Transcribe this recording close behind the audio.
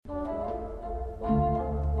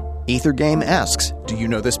Ether Game asks, do you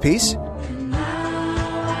know this piece?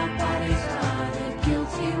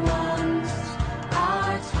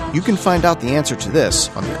 You can find out the answer to this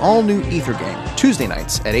on the all-new Ether Game, Tuesday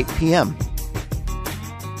nights at 8 p.m.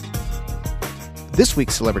 This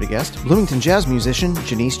week's celebrity guest, Bloomington jazz musician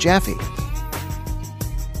Janice Jaffe.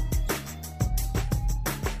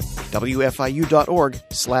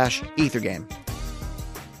 WFIU.org/ethergame.